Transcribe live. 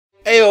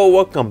Heyo,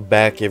 welcome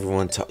back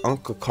everyone to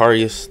UNCLE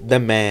CARIUS, the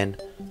man,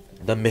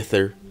 the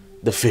myther,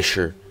 the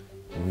fisher,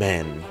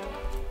 man.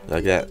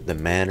 Like that, the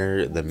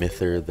manner, the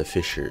myther, the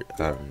fisher.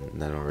 That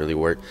don't really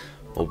work.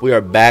 But we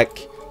are back.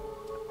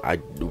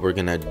 We're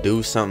gonna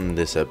do something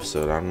this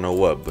episode. I don't know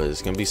what, but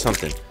it's gonna be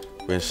something.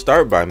 We're gonna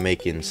start by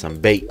making some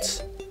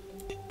baits.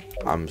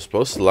 I'm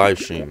supposed to live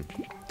stream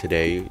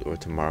today or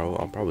tomorrow.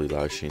 I'll probably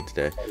live stream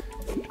today.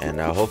 And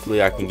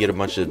hopefully I can get a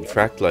bunch of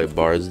fractalite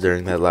bars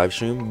during that live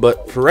stream.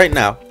 But for right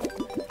now,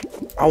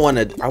 I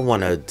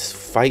wanna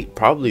fight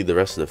probably the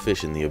rest of the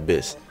fish in the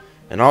abyss.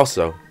 And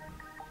also,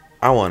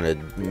 I wanna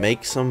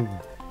make some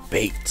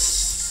baits,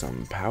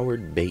 some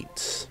powered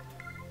baits.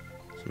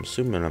 So I'm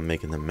assuming I'm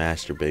making the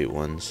master bait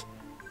ones.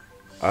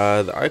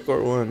 The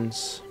ichor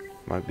ones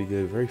might be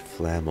good. Very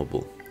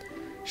flammable.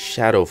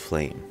 Shadow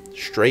flame,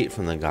 straight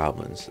from the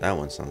goblins. That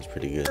one sounds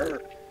pretty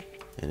good.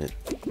 And it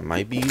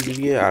might be easy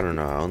to get. I don't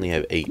know. I only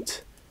have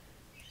 8.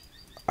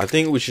 I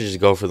think we should just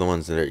go for the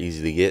ones that are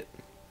easy to get.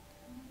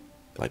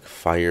 Like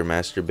fire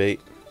masturbate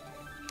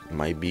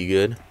might be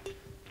good.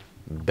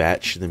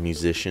 Batch the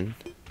musician,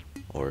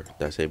 or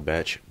did I say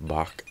batch?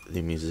 Bach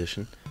the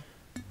musician.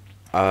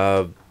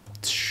 I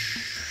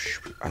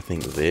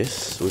think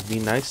this would be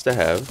nice to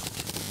have.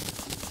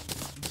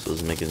 So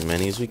let's make as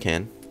many as we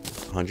can.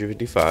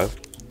 155.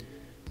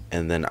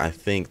 And then I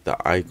think the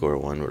ichor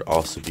one would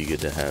also be good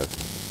to have.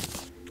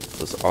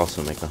 Let's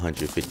also make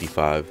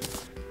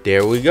 155.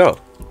 There we go.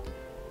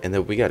 And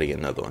then we gotta get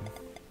another one.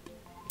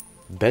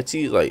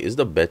 Betsy, like, is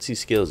the Betsy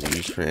skills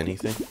used for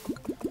anything?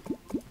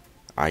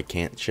 I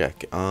can't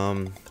check.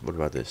 What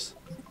about this?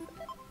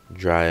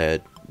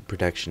 Dryad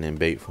protection in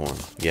bait form.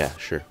 Yeah,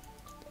 sure.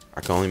 I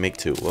can only make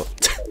 2. Well,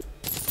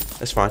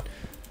 that's fine.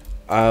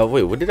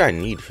 Wait, what did I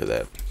need for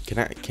that?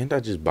 Can't I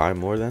just buy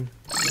more then?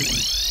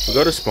 We'll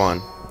go to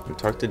spawn. We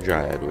talk to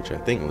Dryad, which I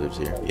think lives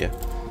here. Yeah.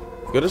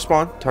 Go to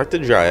spawn. Talk to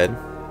Dryad.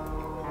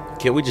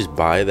 Can't we just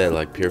buy that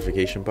like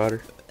purification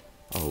powder?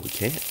 Oh, we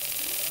can't.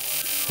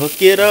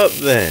 Hook it up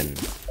then.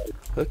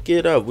 Hook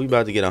it up. We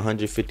about to get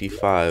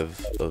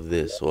 155 of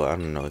this. Well, I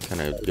don't know. It kind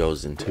of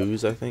goes in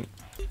 2s, I think.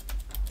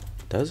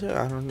 Does it?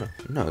 I don't know.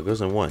 No, it goes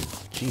in 1.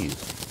 Jeez.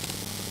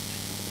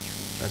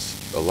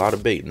 That's a lot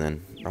of bait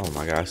then. Oh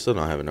my god, I still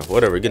don't have enough.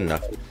 Whatever, good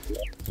enough.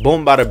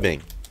 Boom, bada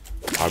bing.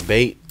 Our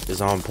bait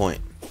is on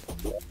point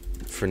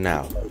for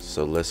now.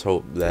 So let's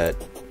hope that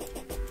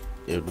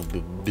you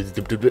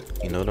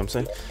know what I'm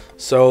saying?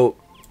 So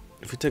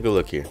if we take a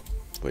look here.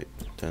 Wait,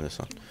 turn this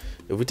on.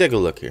 If we take a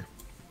look here.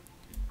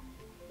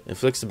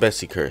 Inflicts the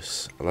Betsy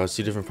curse. Allows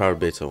 2 different power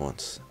baits at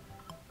once.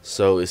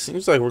 So it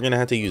seems like we're gonna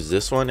have to use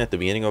this one at the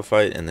beginning of a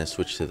fight and then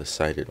switch to the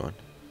sighted one.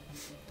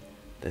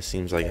 That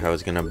seems like how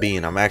it's gonna be,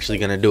 and I'm actually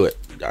gonna do it.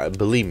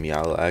 Believe me,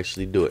 I'll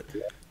actually do it.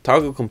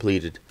 Toggle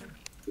completed.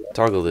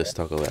 Toggle this,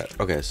 toggle that.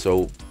 Okay,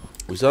 so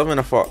we still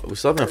haven't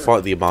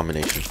fought the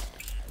abomination.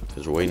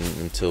 Because we're waiting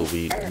until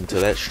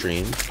that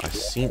stream. I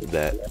seen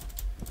that.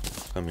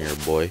 Come here,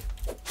 boy.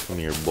 Come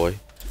here, boy.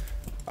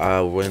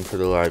 We're waiting for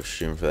the live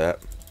stream for that.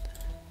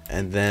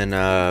 And then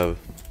I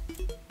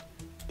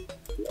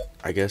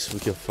guess we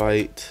can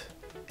fight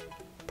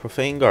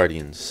Profane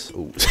Guardians.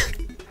 Ooh.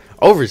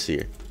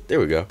 Overseer. There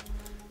we go.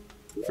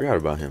 Forgot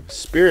about him.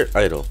 Spirit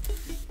Idol.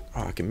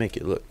 Oh, I can make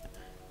it look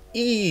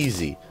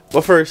easy.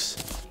 But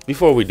first,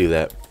 before we do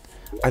that,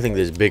 I think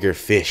there's bigger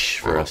fish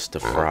for us to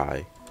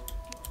fry.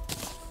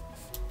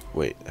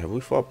 Wait, have we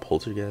fought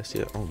Poltergeist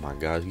yet? Oh my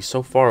god, he's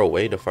so far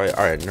away to fight.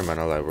 Alright, never mind,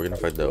 I'll lie. We're gonna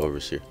fight the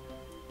Overseer.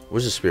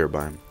 Where's the Spirit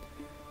biome?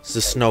 It's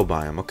the snow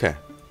biome, okay.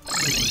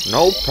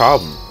 No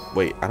problem.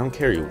 Wait, I don't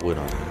carry wood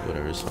on me.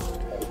 Whatever, it's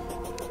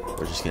fine.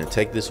 We're just gonna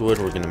take this wood.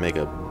 We're gonna make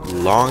a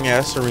long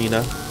ass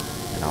arena.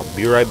 And I'll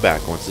be right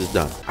back once it's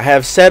done. I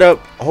have set up,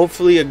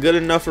 hopefully, a good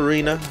enough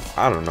arena.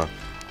 I don't know.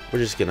 We're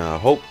just gonna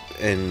hope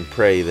and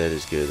pray that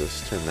it's good.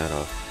 Let's turn that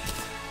off.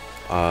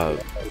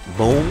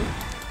 Boom.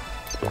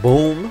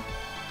 Boom.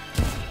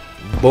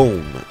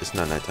 Boom. It's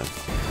not nighttime.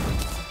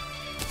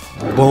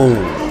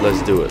 Boom.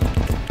 Let's do it.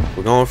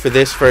 We're going for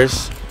this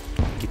first.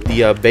 Get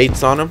the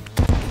baits on them.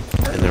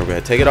 And then we're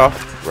going to take it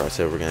off. Right, I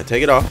said we're going to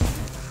take it off.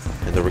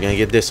 And then we're going to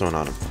get this one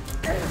on him.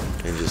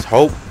 And just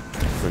hope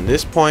from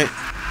this point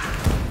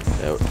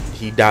that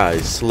he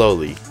dies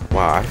slowly.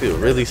 Wow, I feel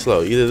really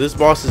slow. Either this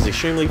boss is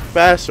extremely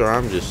fast or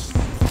I'm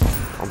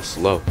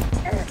slow.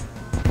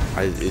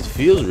 It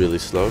feels really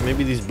slow.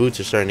 Maybe these boots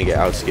are starting to get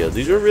outscaled.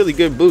 These were really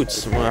good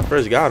boots when I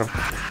first got them.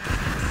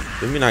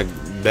 Maybe not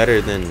better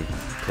than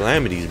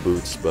Calamity's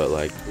boots, but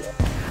like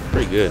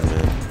pretty good,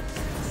 man.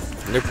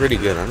 They're pretty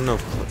good. I don't know.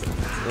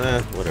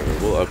 Whatever.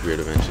 We'll upgrade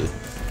eventually.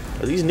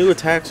 Are these new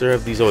attacks or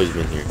have these always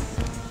been here?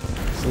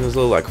 Some of those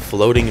little like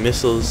floating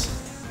missiles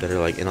that are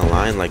like in a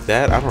line like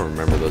that. I don't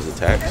remember those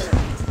attacks.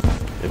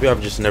 Maybe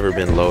I've just never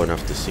been low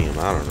enough to see them.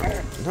 I don't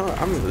know. No,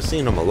 I'm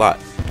seeing them a lot.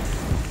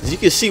 As you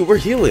can see, we're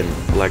healing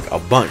like a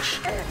bunch.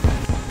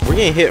 We're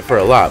getting hit for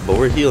a lot, but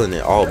we're healing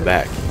it all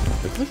back.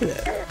 Like, look at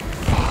that.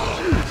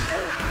 Jeez.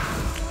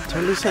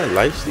 10%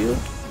 lifesteal?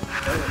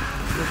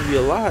 That would be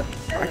a lot.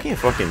 I can't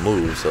fucking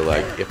move, so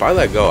like if I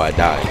let go, I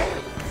die.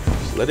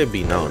 Just let it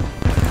be known.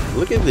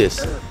 Look at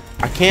this.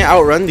 I can't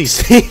outrun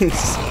these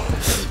things.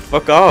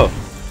 Fuck off.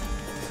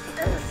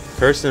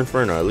 Cursed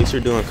Inferno. At least we're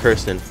doing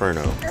Cursed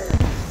Inferno.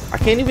 I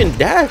can't even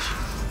dash.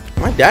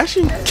 Am I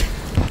dashing?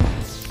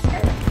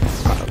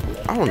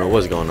 I don't know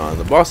what's going on.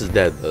 The boss is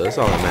dead though. That's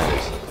all that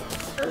matters.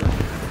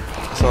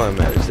 That's all that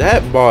matters.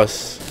 That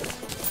boss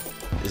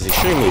is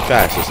extremely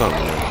fast or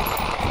something, man.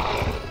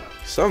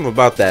 Something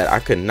about that. I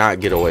could not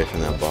get away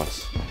from that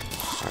boss.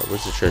 Alright,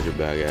 where's the treasure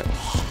bag at?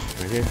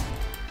 Right here.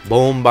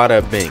 Boom,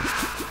 bada bing.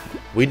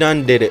 We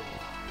done did it.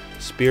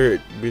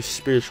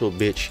 Spiritual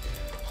bitch.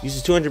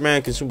 Uses 200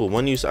 mana consumable.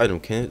 One use item.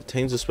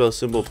 Contains the spell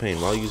Symbol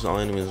Pain. While using all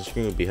enemies on the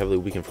screen will be heavily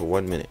weakened for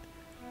 1 minute.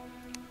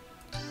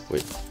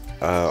 Wait.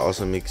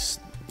 Also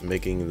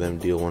making them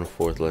deal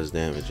 1/4 less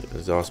damage.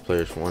 Exhaust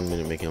players for 1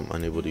 minute, making them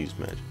unable to use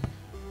magic.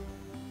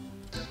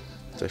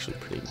 It's actually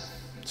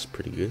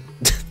pretty good.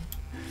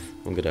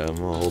 I'm gonna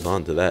hold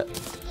on to that.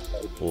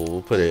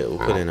 We'll put it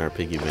in our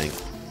piggy bank.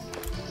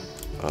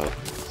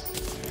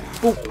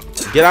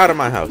 Boop. Get out of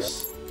my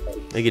house.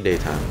 Make it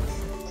daytime.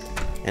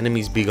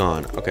 Enemies be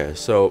gone. Okay,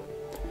 so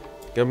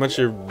got a bunch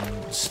of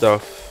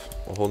stuff.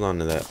 We'll hold on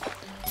to that.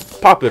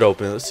 Pop it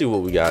open. Let's see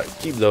what we got.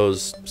 Keep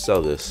those.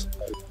 Sell this.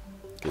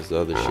 Because the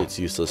other shit's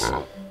useless.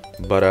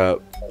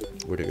 But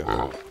where'd it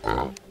go?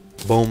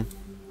 Boom.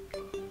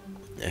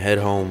 Head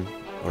home.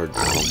 Or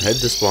head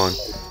to spawn.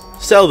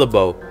 Sell the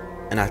bow.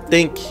 And I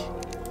think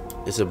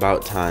it's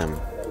about time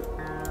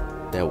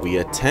that we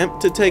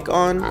attempt to take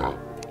on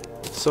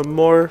some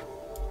more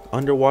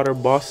underwater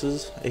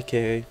bosses,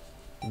 aka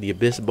the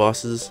abyss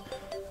bosses.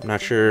 I'm not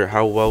sure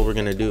how well we're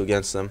gonna do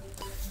against them.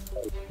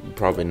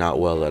 Probably not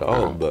well at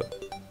all,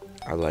 but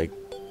I like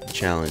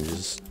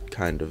challenges,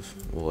 kind of.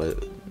 Well,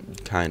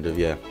 kind of,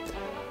 yeah.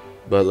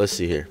 But let's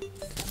see here.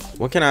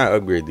 What can I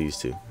upgrade these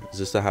to? Is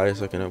this the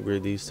highest I can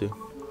upgrade these to?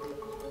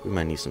 We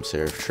might need some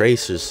Seraph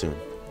Tracers soon.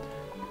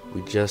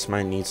 We just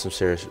might need some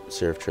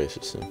Seraph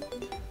Tracers soon.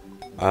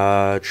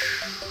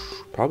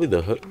 Probably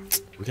the hook.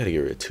 We gotta get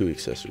rid of 2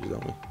 accessories,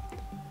 don't we?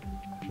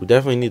 We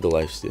definitely need the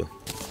lifesteal.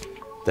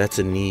 That's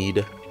a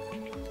need.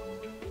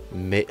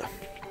 I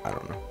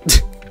don't know.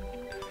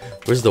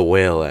 Where's the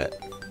whale at?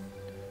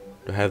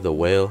 Do I have the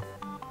whale?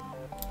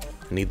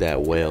 I need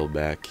that whale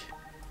back.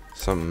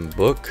 Some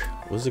book?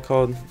 What's it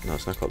called? No,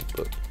 it's not called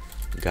book.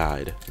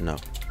 Guide. No.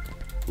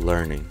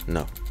 Learning.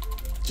 No.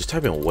 Just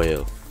type in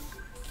whale.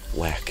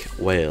 Whack.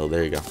 Whale.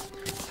 There you go.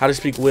 How to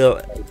speak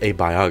whale. A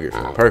biography.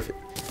 Perfect.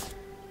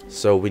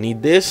 So we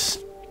need this.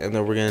 And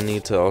then we're going to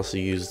need to also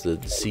use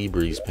the Sea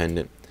Breeze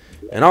pendant.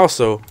 And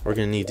also, we're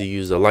going to need to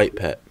use the light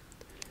pet.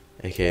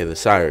 AKA the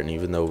siren.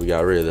 Even though we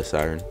got rid of the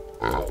siren.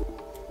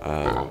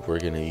 We're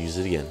going to use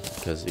it again.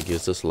 Because it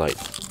gives us light.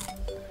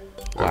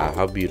 Wow,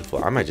 how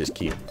beautiful. I might just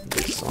keep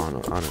this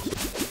on,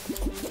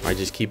 honestly. Might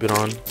just keep it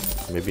on.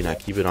 Maybe not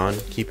keep it on.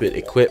 Keep it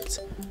equipped.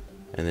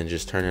 And then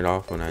just turn it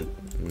off when I'm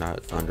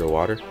not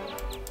underwater.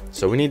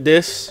 So we need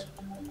this.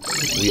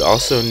 We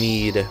also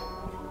need...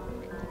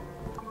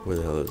 Where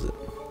the hell is it?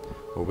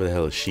 Or where the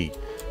hell is she?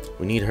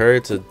 We need her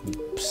to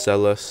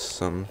sell us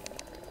some...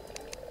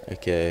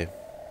 Okay.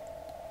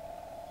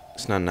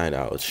 It's not night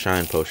owl. It's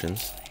shine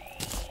potions.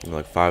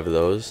 Like 5 of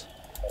those.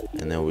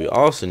 And then we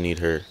also need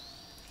her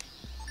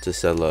to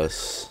sell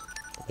us...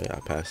 Yeah, I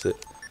passed it.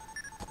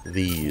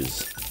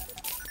 These.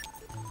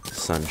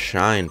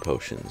 Sunshine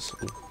potions.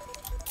 Ooh.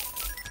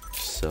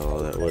 Sell all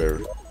that,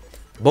 whatever.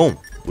 Boom.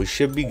 We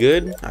should be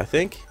good, I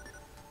think.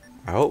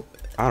 I hope.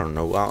 I don't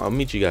know. I'll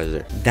meet you guys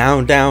there.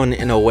 Down, down,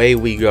 and away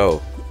we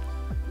go.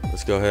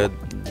 Let's go ahead.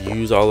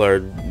 Use all our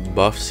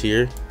buffs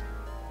here.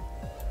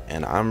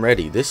 And I'm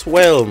ready. This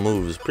whale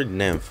moves pretty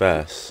damn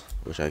fast,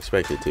 which I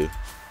expected to.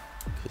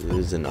 It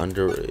is an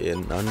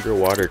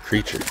underwater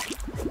creature.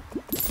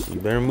 So you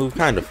better move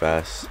kind of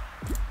fast.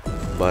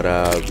 But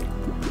I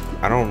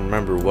don't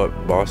remember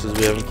what bosses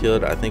we haven't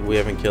killed. I think we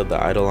haven't killed the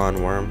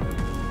EIDOLON worm.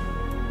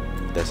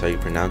 That's how you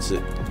pronounce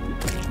it.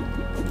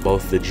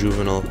 Both the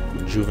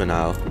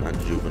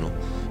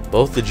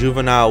both the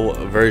juvenile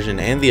version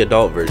and the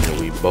adult version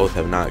we both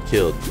have not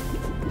killed.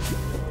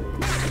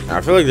 Now,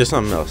 I feel like there's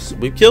something else.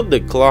 We've killed the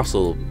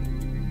colossal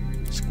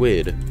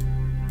squid.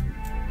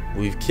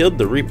 We've killed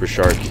the reaper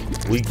shark.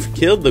 We've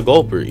killed the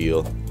gulper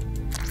eel.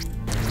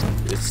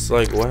 It's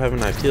like, what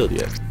haven't I killed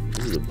yet?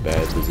 This is a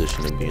bad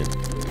position to be in.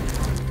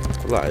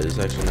 A lie, this is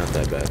actually not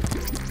that bad.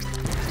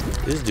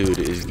 This dude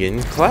is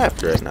getting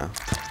clapped right now.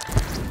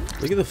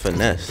 Look at the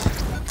finesse.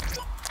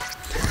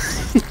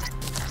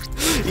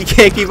 You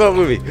can't keep up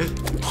with me.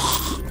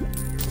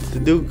 The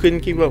dude couldn't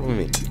keep up with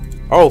me.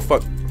 Oh,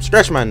 fuck.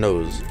 Scratch my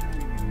nose.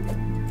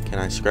 Can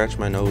I scratch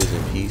my nose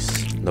in peace?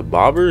 The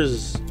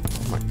bobbers...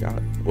 Oh, my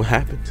God. What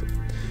happened to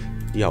them?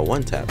 You got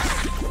 1 tap.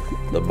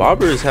 The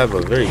bobbers have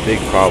a very big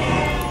problem.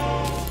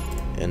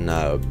 And,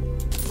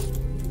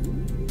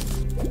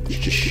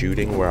 just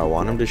shooting where I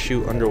want them to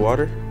shoot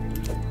underwater.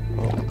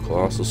 Oh,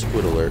 colossal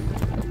squid alert.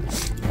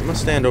 I'm gonna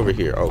stand over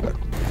here. Oh, God.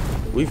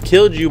 We've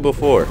killed you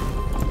before.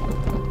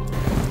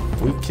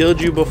 We've killed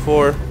you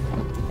before.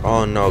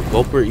 Oh no,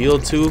 gulper eel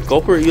too.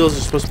 Gulper eels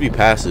are supposed to be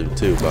passive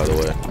too, by the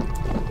way.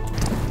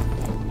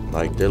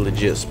 Like, they're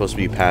legit supposed to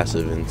be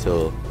passive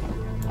until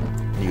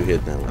you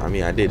hit them. I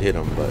mean, I did hit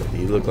him, but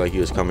he looked like he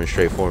was coming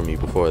straight for me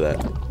before that.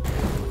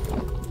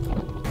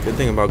 Good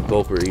thing about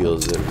gulper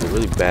eels is they're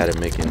really bad at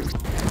making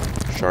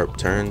sharp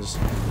turns.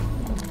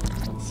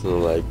 So,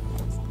 like,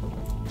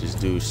 just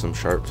do some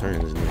sharp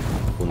turns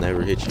and we'll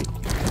never hit you.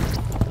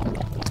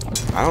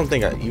 I don't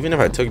think even if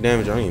I took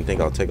damage, I don't even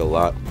think I'll take a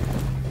lot,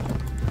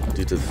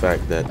 due to the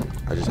fact that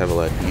I just have a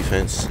lot of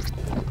defense.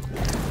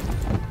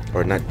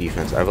 Or not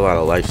defense, I have a lot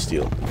of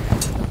lifesteal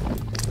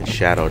and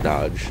shadow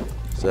dodge,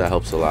 so that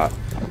helps a lot.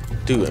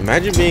 Dude,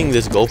 imagine being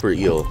this gulper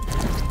eel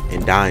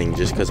and dying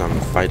just because I'm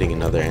fighting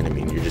another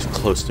enemy and you're just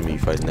close to me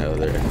fighting that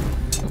other enemy.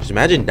 Just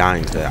imagine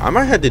dying to that. I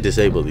might have to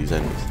disable these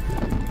enemies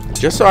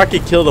just so I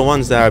could kill the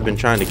ones that I've been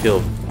trying to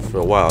kill for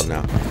a while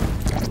now.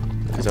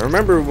 Because I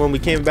remember when we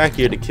came back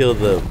here to kill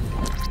the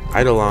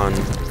EIDOLON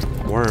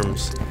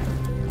worms,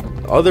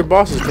 other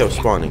bosses kept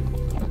spawning.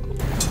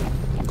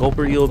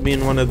 Gulper eel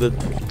being one of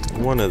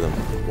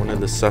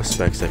the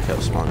suspects that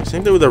kept spawning.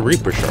 Same thing with the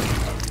Reaper shark.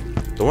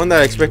 The one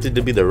that I expected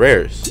to be the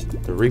rarest.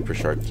 The Reaper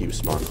shark keeps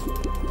spawning.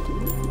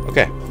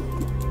 Okay.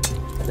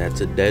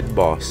 That's a dead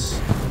boss.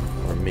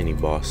 Or mini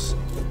boss.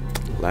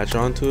 Latch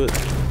onto it.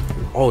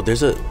 Oh,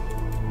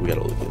 we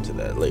gotta look into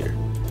that later.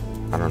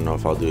 I don't know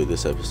if I'll do it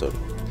this episode.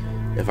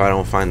 If I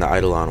don't find the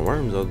EIDOLON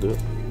worms, I'll do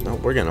it. No,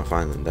 we're gonna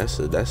find them. That's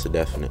a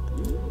definite.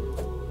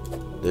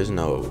 There's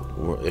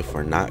no if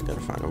we're not gonna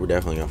find them, we're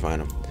definitely gonna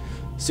find them.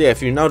 So yeah,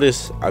 if you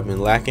notice, I've been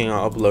lacking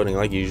on uploading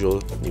like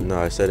usual, even though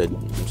I said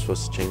I'm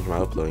supposed to change my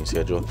uploading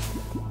schedule.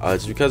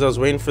 It's because I was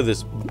waiting for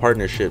this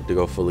partnership to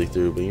go fully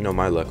through, but you know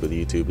my luck with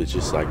YouTube, it's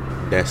just like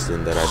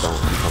destined that I don't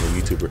become a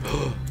YouTuber.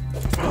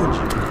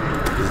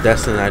 It's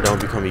destined that I don't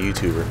become a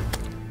YouTuber,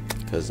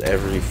 because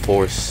every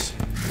force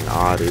and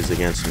odd is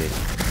against me.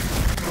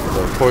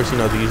 So of course, you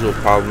know, the usual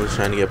problems,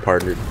 trying to get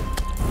partnered.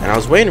 And I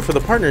was waiting for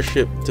the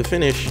partnership to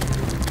finish,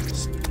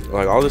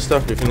 like all this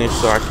stuff to finish,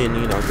 so I can,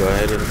 you know, go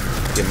ahead and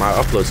get my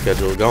upload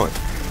schedule going.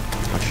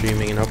 My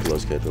streaming and upload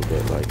schedule,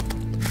 but like,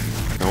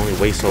 I can only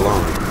wait so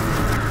long.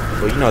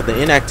 But you know,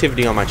 the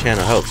inactivity on my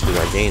channel helps, because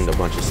I gained a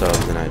bunch of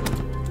subs and I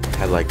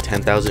had like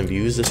 10,000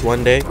 views this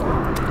one day.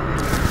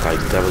 Like,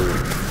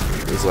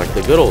 it was like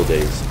the good old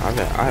days. I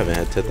haven't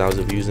had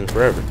 10,000 views in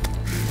forever.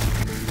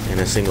 In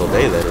a single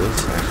day, that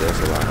is. Actually, that's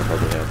a lot. I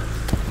probably have.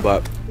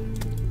 But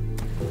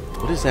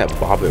what is that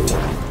bobbit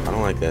worm? I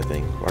don't like that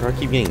thing. Why do I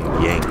keep getting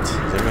yanked? Is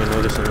anybody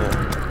noticing that?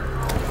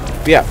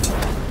 But yeah,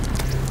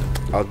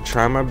 I'll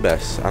try my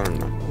best. I don't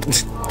know.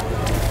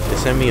 They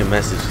sent me a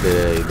message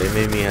today. They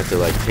made me have to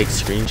like take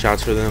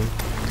screenshots for them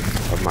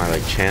of my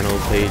like channel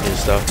page and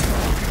stuff.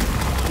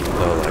 Even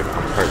though like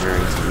I'm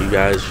partnering to you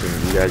guys,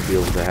 shouldn't you guys be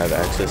able to have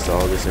access to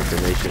all this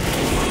information?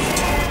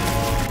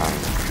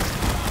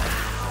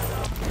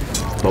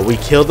 But we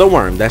killed the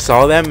worm. That's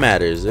all that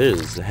matters.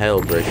 There's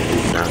hell breaking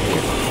loose down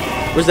here.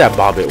 Where's that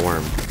bobbit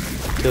worm?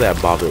 Kill that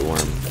bobbit worm.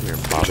 Come here,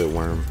 bobbit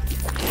worm.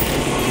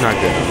 It's not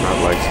good. I'm not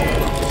liking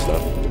this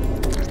stuff.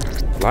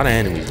 A lot of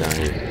enemies down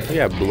here. We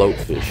got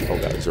bloatfish. Oh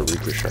god, it's a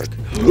Reaper shark.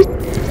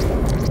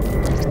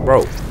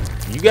 Bro,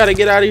 you gotta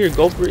get out of here,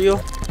 gulper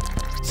eel.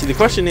 See, the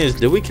question is,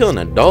 did we kill an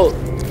adult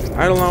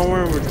EIDOLON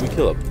worm or did we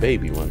kill a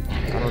baby one?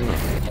 I don't know.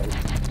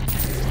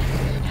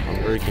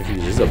 I'm very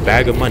confused. There's a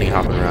bag of money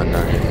hopping around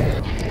down here.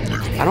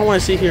 I don't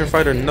want to sit here and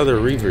fight another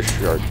Reaper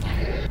shark.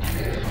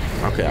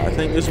 Okay, I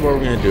think this is what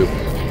we're gonna do.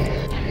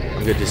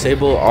 I'm gonna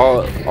disable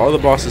all the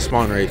boss's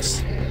spawn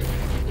rates,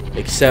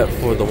 except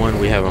for the one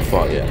we haven't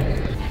fought yet.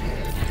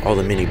 All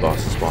the mini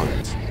bosses spawn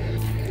rates,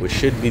 which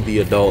should be the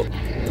adult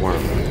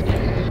worm.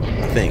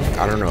 I think.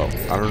 I don't know.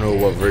 I don't know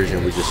what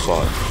version we just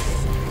fought.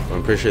 But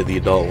I'm pretty sure the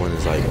adult one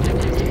is like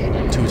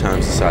 2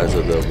 times the size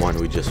of the one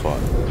we just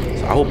fought.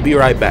 So I will be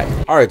right back.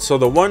 All right. So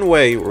the one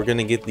way we're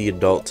gonna get the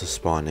adult to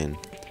spawn in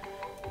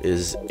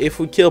is if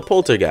we kill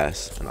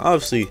Poltergeist, and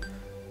obviously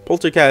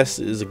Poltergeist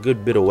is a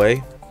good bit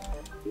away,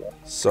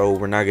 so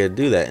we're not gonna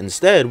do that.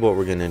 Instead, what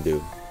we're gonna do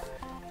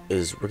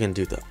is we're gonna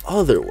do the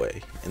other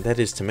way, and that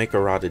is to make a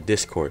rod of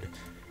Discord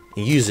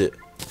and use it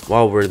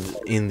while we're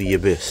in the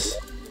abyss.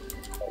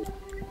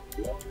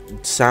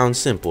 It sounds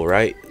simple,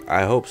 right?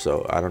 I hope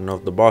so. I don't know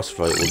if the boss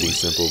fight will be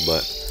simple,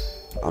 but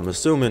I'm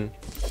assuming.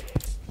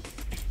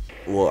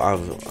 Well, I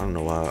don't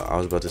know why I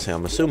was about to say.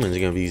 I'm assuming it's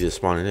gonna be easy to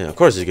spawn it in. Of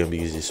course, it's gonna be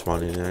easy to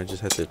spawn it in. I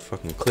just had to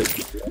fucking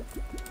click.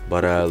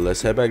 But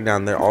let's head back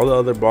down there. All the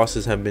other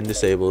bosses have been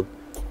disabled,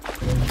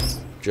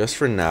 just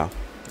for now,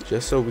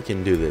 just so we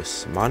can do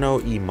this. Mano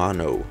y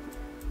mano,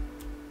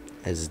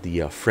 as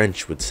the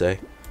French would say.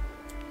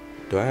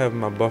 Do I have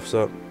my buffs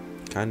up?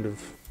 Kind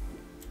of.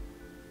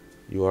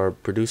 You are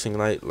producing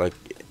light like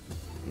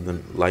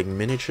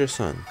miniature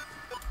sun.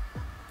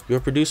 You are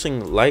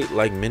producing light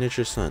like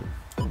miniature sun.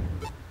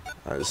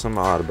 There's something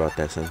odd about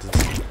that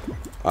sentence.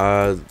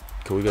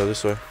 Can we go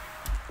this way?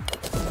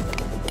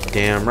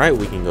 Damn right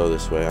we can go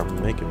this way.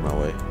 I'm making my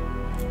way.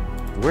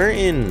 We're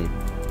in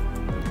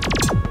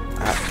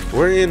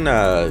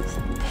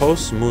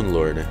post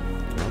Moonlord.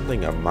 I don't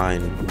think I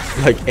mind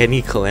like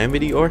any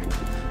calamity, or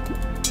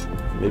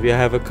maybe I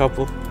have a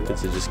couple.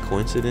 It's just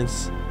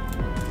coincidence.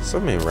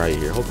 Something right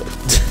here. Hold up.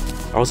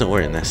 I wasn't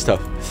wearing that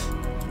stuff.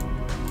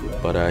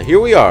 But here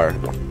we are.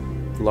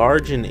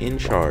 Large and in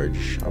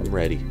charge. I'm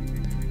ready.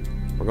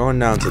 We're going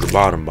down to the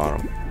bottom.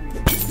 Bottom.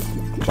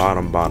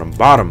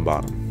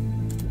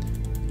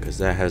 Because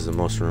that has the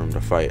most room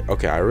to fight.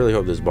 Okay, I really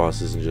hope this boss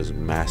doesn't just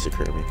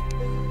massacre me.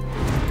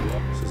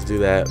 So let's do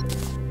that.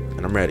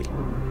 And I'm ready.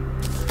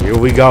 Here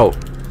we go.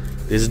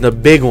 This is the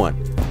big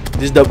one.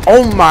 This is the...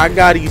 Oh my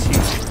god, he's huge.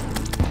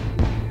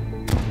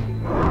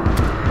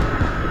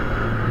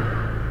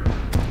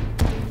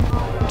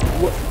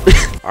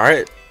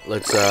 Alright,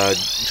 let's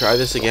try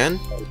this again.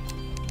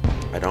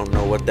 I don't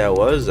know what that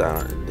was.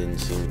 It didn't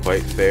seem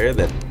quite fair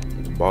that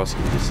the boss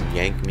can just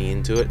yank me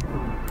into it.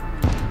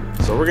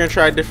 So we're gonna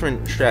try a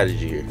different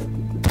strategy here.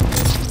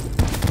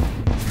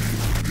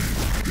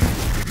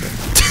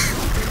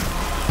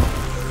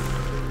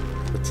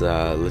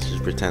 Let's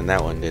just pretend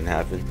that one didn't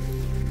happen.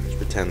 Let's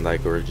pretend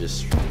like we're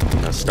just,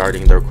 you know,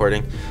 starting the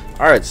recording.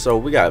 Alright, so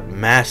we got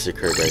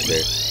massacred right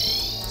there.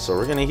 So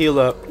we're gonna heal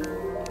up.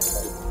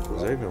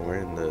 Was I even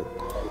wearing the...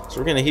 So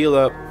we're gonna heal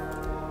up,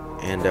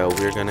 and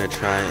we're gonna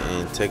try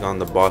and take on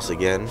the boss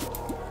again.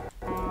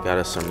 Got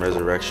us some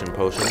resurrection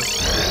potions.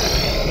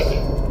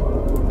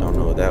 Don't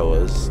know what that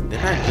was.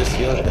 Didn't I just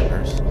heal up the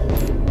nurse?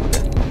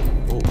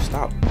 Oh,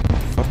 stop.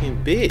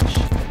 Fucking bitch.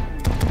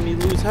 Let me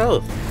lose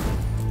health.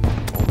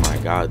 Oh my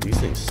god, these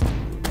things...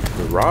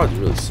 The rods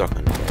really suck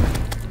on the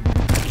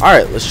bar.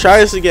 Alright, let's try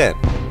this again.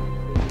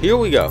 Here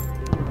we go.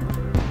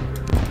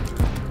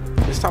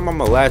 This time I'm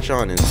gonna latch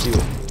on and see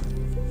what...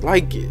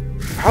 Like it.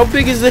 How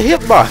big is the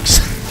hitbox?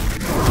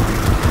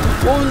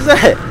 What was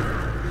that?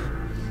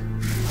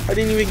 I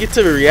didn't even get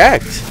to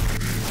react.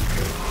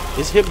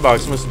 His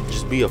hitbox must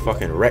just be a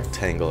fucking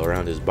rectangle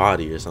around his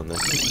body or something.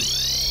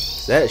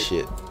 That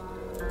shit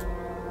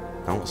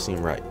don't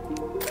seem right.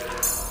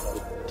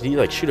 Did he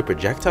like shoot a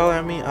projectile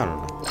at me? I don't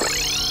know.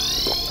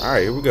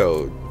 Alright, here we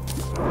go.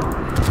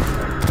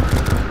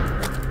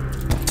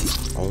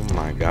 Oh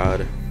my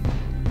god.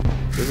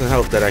 Doesn't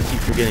help that I keep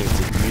forgetting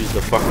to use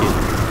the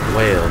fucking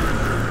whale.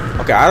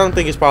 Okay, I don't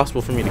think it's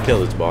possible for me to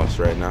kill this boss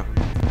right now.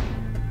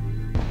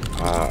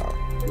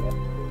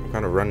 I'm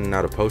kind of running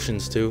out of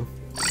potions too.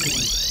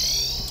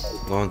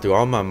 Going through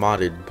all my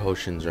modded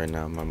potions right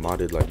now. My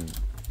modded, like,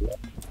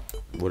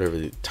 whatever,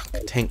 the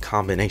tank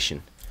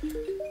combination.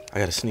 I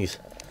gotta sneeze.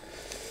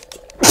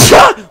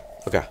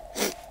 Okay.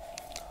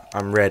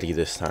 I'm ready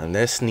this time.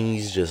 That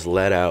sneeze just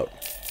let out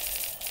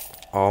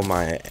all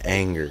my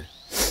anger.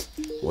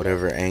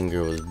 Whatever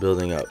anger was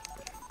building up.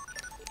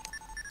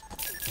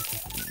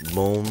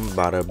 Boom,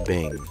 bada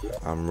bing.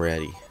 I'm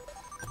ready.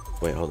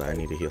 Wait, hold on. I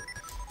need to heal.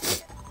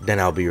 Then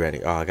I'll be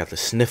ready. Oh, I got the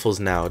sniffles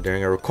now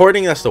during a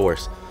recording. That's the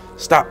worst.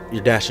 Stop.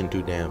 You're dashing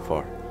too damn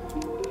far.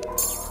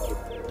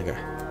 Okay.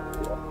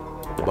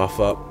 Buff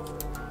up.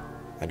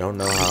 I don't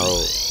know how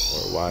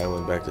or why I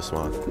went back to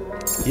spawn.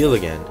 Heal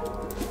again.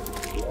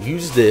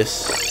 Use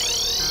this.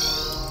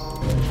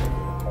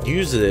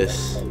 Use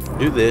this.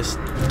 Do this.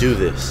 Do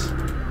this.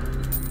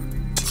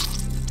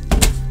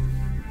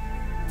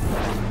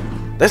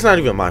 That's not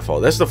even my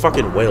fault. That's the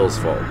fucking whale's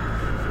fault.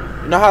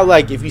 You know how,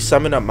 like, if you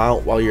summon a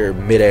mount while you're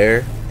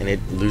midair and it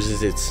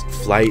loses its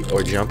flight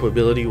or jump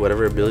ability,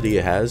 whatever ability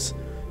it has?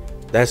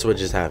 That's what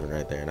just happened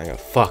right there, and I got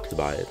fucked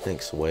by it.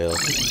 Thanks, whale.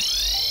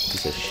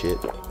 Piece of shit.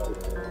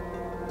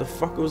 What the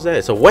fuck was that?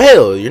 It's a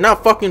whale! You're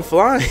not fucking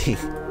flying!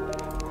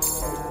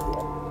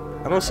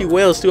 I don't see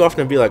whales too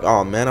often be like,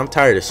 oh man, I'm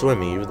tired of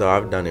swimming, even though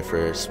I've done it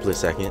for a split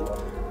second.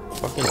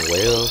 Fucking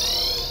whale.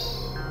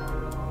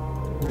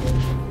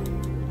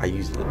 I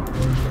used it.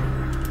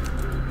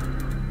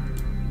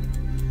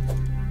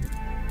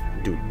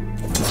 Dude.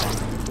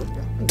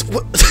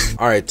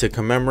 Alright, to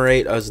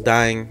commemorate us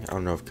dying, I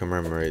don't know if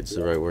commemorate is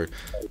the right word.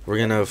 We're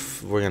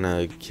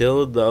gonna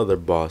kill the other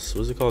boss.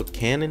 What's it called?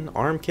 Cannon?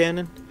 Arm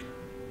cannon?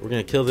 We're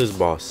gonna kill this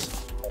boss.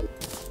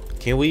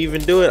 Can we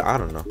even do it? I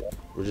don't know.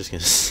 We're just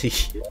gonna see.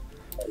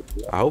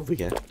 I hope we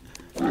can.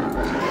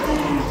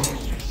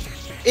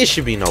 It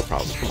should be no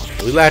problem. Come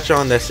on. We latch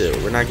on, that's it.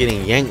 We're not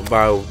getting yanked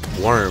by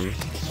WYRM.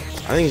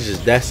 I think it's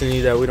just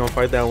destiny that we don't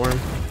fight that worm.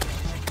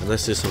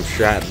 Unless there's some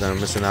strat that I'm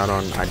missing out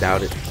on. I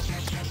doubt it.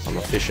 I'm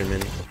a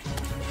fisherman.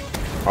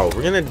 Oh,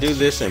 we're gonna do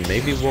this and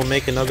maybe we'll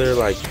make another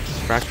like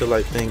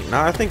fractal-like thing.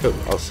 Nah, I think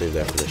I'll save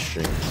that for the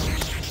stream.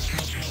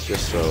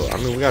 Just so, I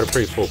mean, we got a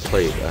pretty full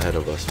plate ahead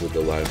of us with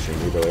the live stream.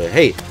 Either way,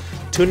 hey,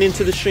 tune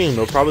into the stream.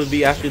 It'll probably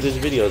be after this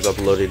video is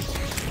uploaded.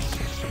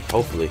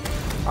 Hopefully.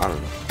 I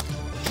don't know.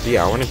 But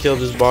yeah, I want to kill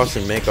this boss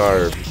and make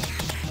our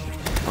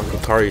UNCLE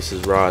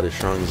CARIUS' rod as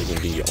strong as it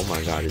can be. Oh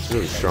my god, it's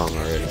really strong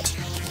already.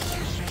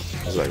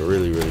 It's like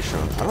really, really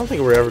strong. I don't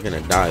think we're ever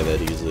gonna die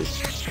that easily.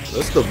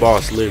 That's the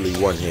boss literally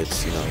one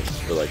hits, you know,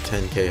 for like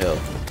 10k health.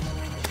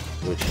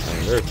 Which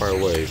I'm very far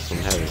away from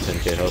having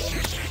 10k health.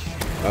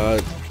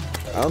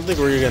 I don't think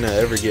we're gonna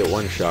ever get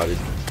one-shotted.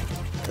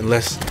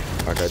 Unless,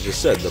 like I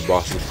just said, the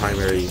boss's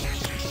primary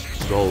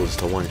goal is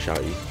to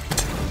one-shot you.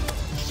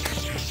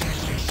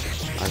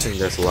 I think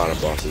that's a lot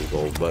of bosses'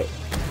 goal, but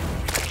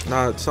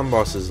nah, some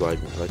bosses like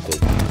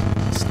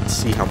to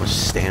see how much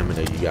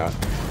stamina you got.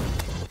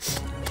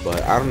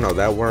 But I don't know,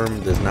 that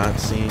worm does not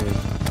seem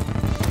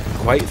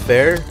quite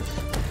fair.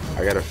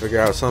 I gotta figure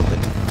out something.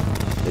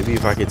 Maybe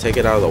if I could take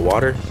it out of the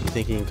water. You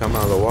think he can come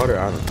out of the water?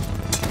 I don't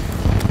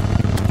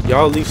know.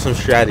 Y'all leave some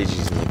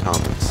strategies in the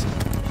comments.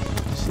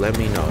 Just let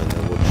me know, and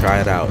then we'll try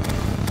it out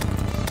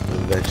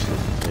eventually.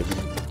 Maybe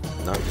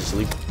not. Just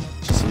leave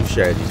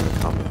strategies in the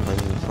comment.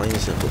 Plain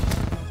and simple.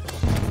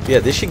 Yeah,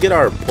 this should get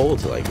our pull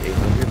to like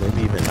 800,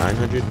 maybe even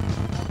 900.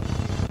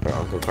 For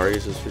Uncle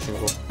Carius' fishing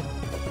pole.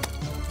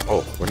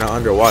 Oh, we're not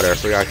underwater. I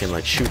forgot I can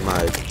like shoot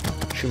my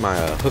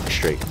hook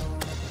straight.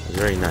 It's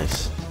very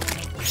nice.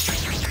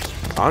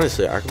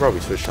 Honestly, I could probably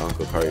switch to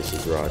Uncle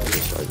Carius' rod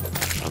just like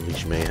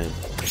unleash mayhem.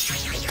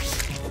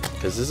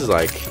 Because this is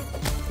like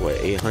what,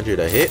 800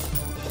 a hit,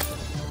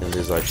 and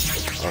there's like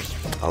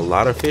a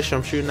lot of fish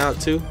I'm shooting out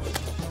too.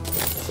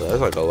 So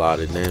that's like a lot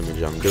of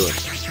damage I'm doing.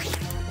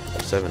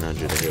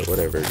 700 a hit,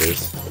 whatever it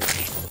is.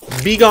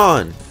 Be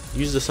gone!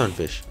 Use the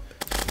sunfish.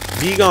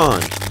 Be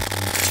gone!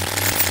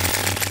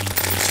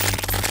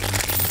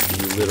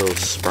 You little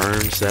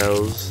sperm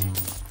cells.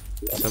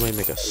 Somebody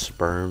make a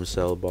sperm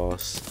cell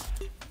boss.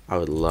 I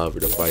would love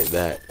to fight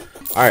that.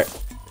 Alright.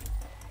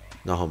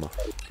 No homo.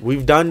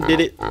 We've did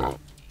it.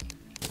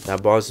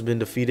 That boss has been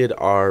defeated.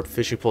 Our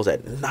fishing pole's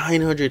at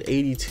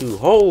 982.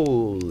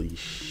 Holy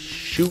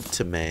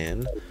shoot,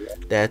 man.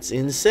 That's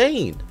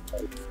insane.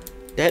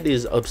 That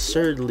is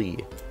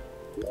absurdly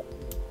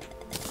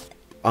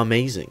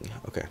amazing.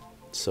 Okay,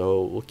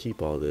 so we'll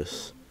keep all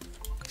this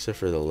except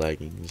for the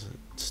leggings and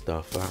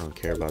stuff. I don't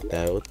care about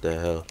that. What the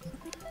hell,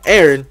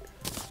 Aaron?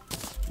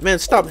 Man,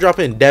 stop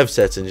dropping dev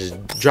sets and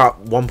just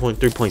drop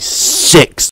 1.3.6.